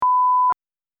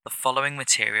The following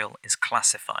material is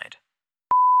classified.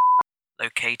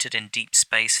 Located in deep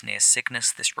space near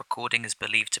Cygnus, this recording is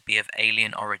believed to be of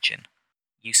alien origin.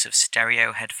 Use of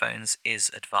stereo headphones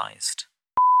is advised.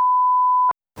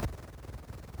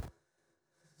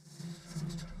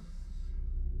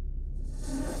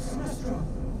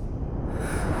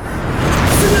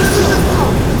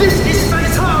 This is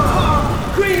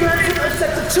Binaural! Green light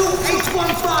sector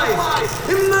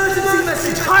 2815! Emergency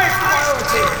message, highest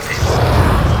priority!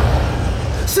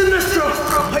 Sinestro!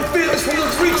 I feel this will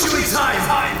not reach you in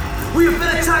time! We have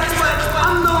been attacked by an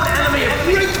unknown enemy of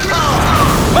great power!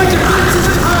 My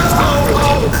defenses are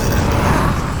hurled!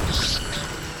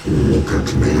 Look at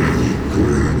me,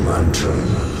 Green Lantern.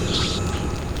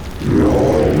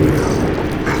 Your will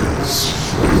is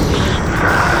free.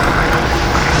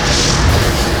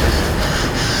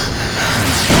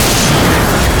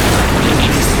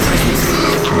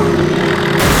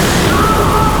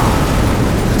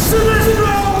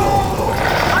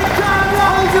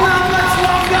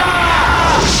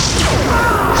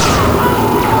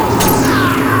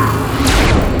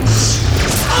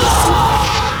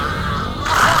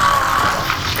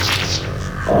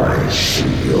 I see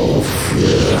your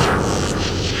fear.